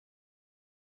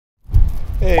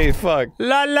Hey, fuck.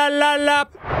 La la la la.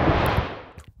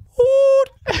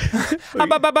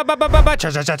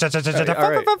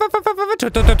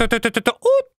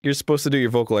 You're supposed to do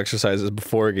your vocal exercises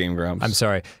before Game Grumps. I'm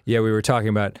sorry. Yeah, we were talking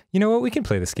about, you know what, we can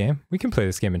play this game. We can play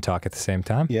this game and talk at the same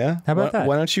time. Yeah? How about that?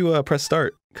 Why don't you press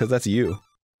start? Because that's you.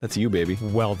 That's you, baby.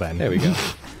 Well then. There we go.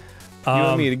 You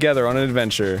and me together on an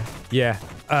adventure. Yeah.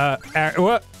 Aaron,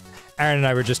 what? Aaron and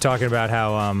I were just talking about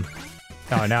how,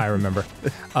 oh, now I remember.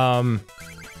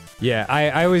 Yeah,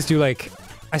 I always do, like,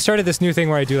 I started this new thing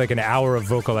where I do, like, an hour of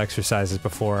vocal exercises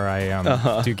before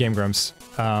I, do Game Grumps.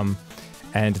 And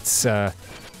it's,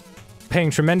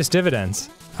 paying tremendous dividends.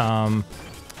 You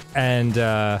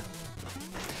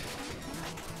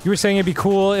were saying it'd be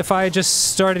cool if I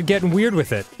just started getting weird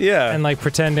with it. Yeah. And, like,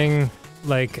 pretending,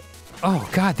 like, oh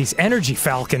god, these energy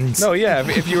falcons. No, yeah,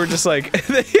 if you were just like,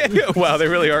 wow, they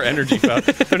really are energy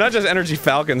falcons. They're not just energy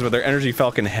falcons, but they're energy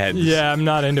falcon heads. Yeah, I'm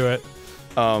not into it.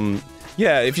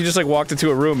 Yeah, if you just like walked into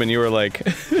a room and you were like,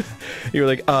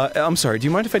 I'm sorry, do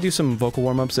you mind if I do some vocal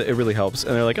warm-ups? It really helps.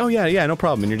 And they're like, oh yeah, no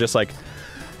problem. And you're just like,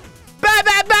 ba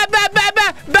ba ba ba ba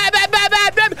ba ba ba ba ba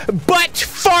ba butt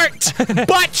fart,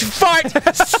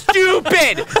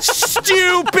 stupid.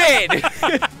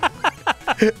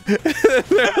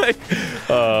 They're like,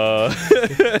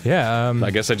 yeah,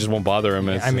 I guess I just won't bother him.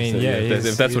 I mean, yeah,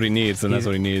 if that's what he needs, then that's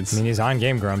what he needs. I mean, he's on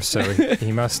Game Grumps, so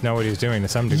he must know what he's doing to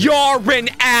some degree. You're an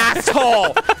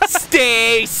asshole!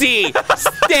 Stacy!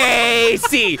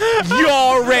 Stacy!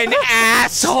 You're an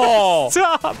asshole!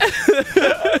 Stop!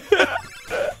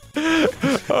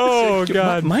 Oh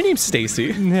god. My name's Stacy.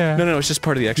 Yeah. No, it's just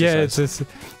part of the exercise. Yeah, it's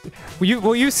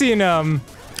you've seen,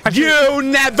 You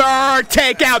never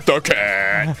take out the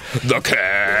cat! The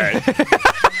cat!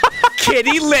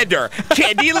 Kitty litter!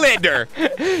 Kitty litter!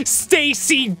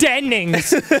 Stacy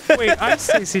Dennings! Wait, I'm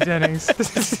Stacy Dennings.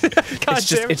 God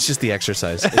It's just the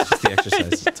exercise. It's just the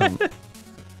exercise.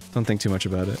 Don't think too much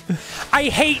about it. I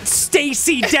hate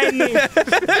Stacy Dennings!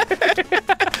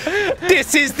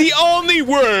 This is the only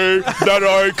way that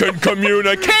I can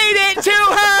communicate it to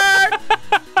her!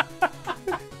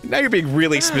 Now you're being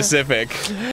really specific.